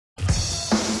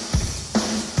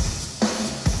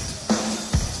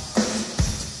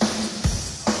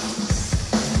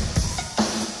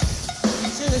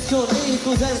con E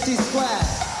equals MC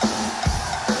squared.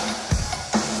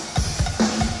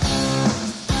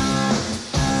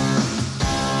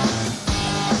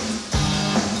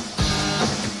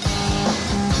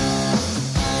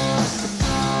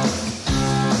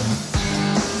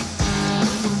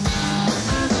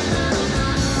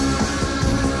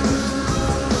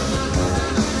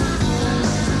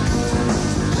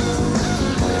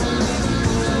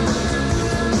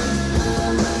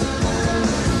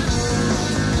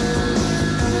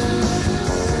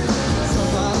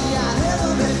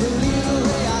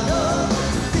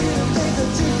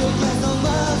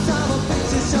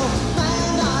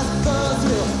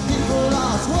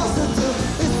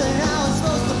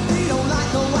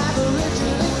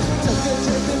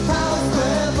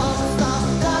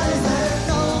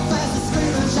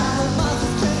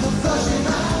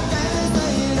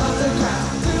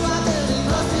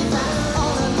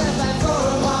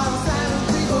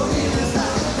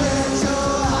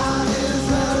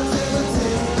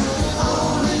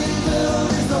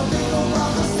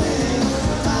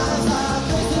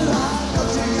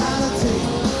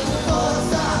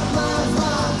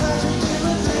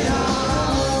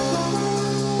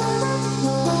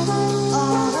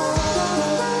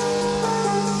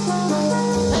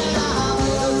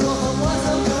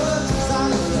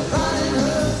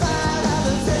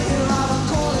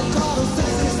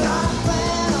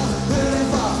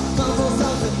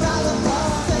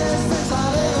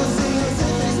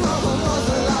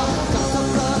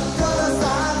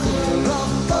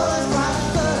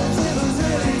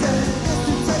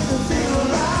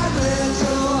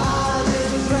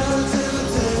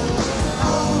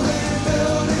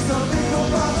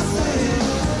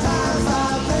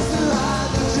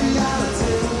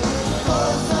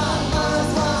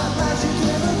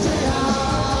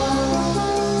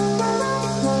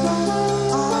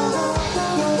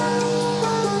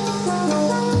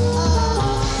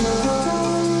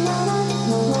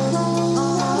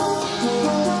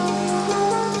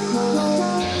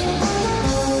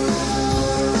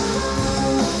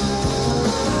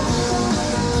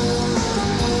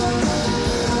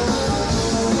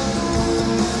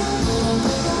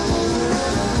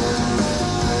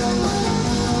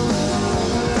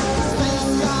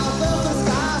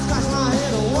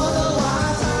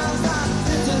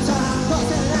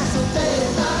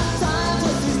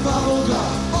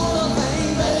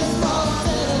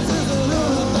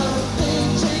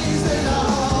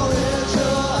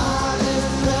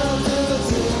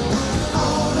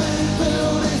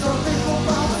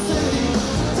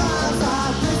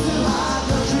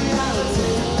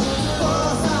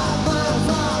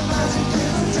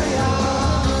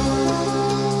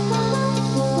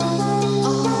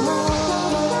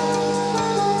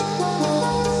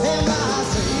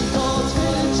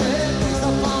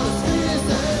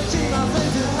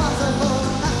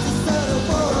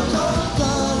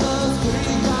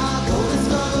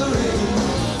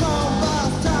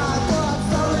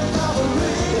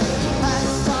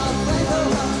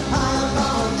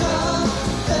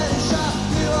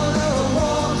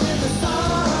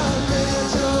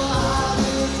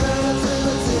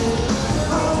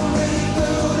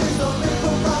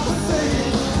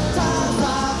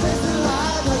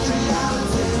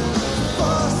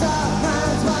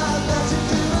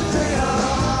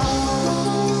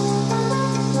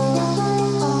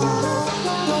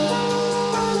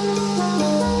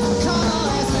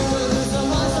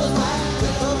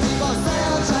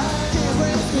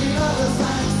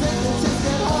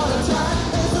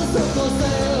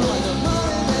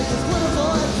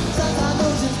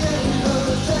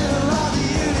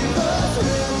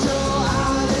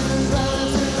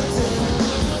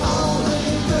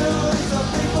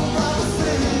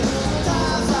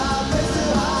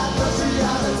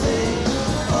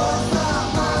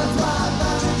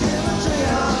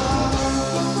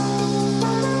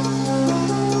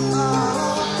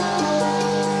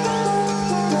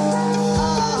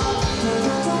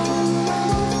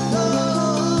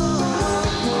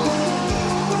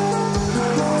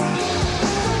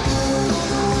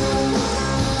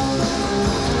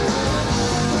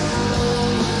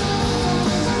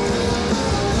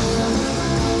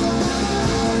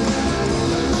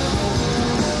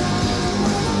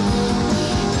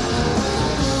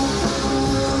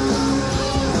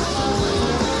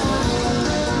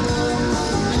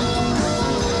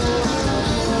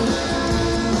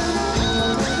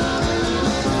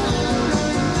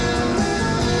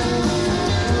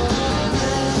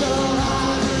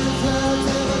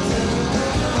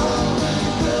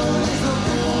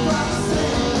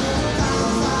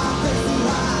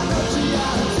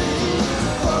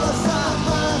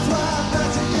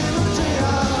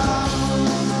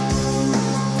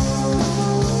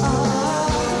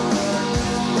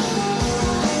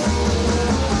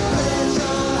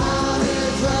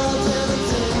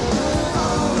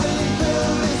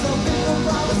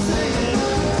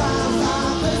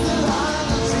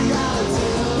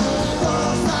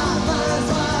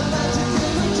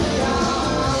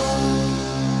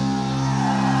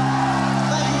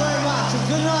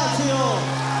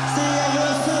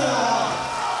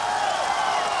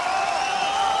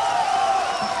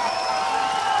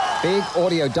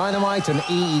 Audio Dynamite and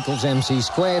E equals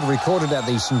MC2, recorded at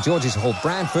the St George's Hall,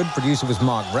 Bradford. Producer was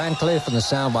Mark Radcliffe and the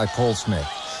sound by Paul Smith.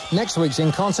 Next week's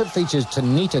In Concert features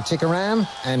Tanita Tikaram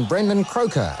and Brendan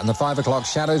Croker and the 5 o'clock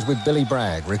Shadows with Billy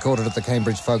Bragg, recorded at the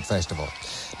Cambridge Folk Festival.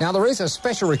 Now, there is a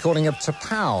special recording of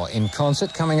Tapao in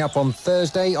Concert coming up on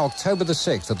Thursday, October the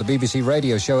 6th at the BBC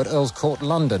Radio Show at Earl's Court,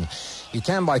 London. You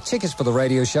can buy tickets for the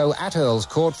radio show at Earl's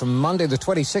Court from Monday the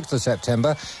 26th of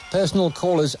September. Personal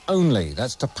callers only.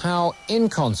 That's Tapao in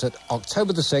Concert,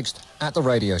 October the 6th at the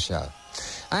radio show.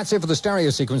 That's it for the stereo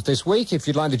sequence this week. If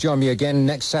you'd like to join me again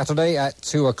next Saturday at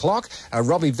 2 o'clock,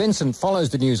 Robbie Vincent follows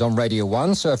the news on Radio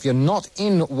 1, so if you're not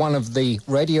in one of the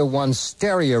Radio 1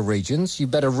 stereo regions, you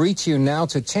better retune now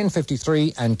to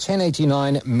 1053 and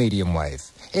 1089 medium wave.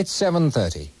 It's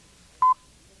 7:30.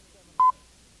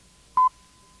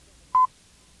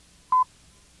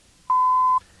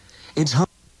 It's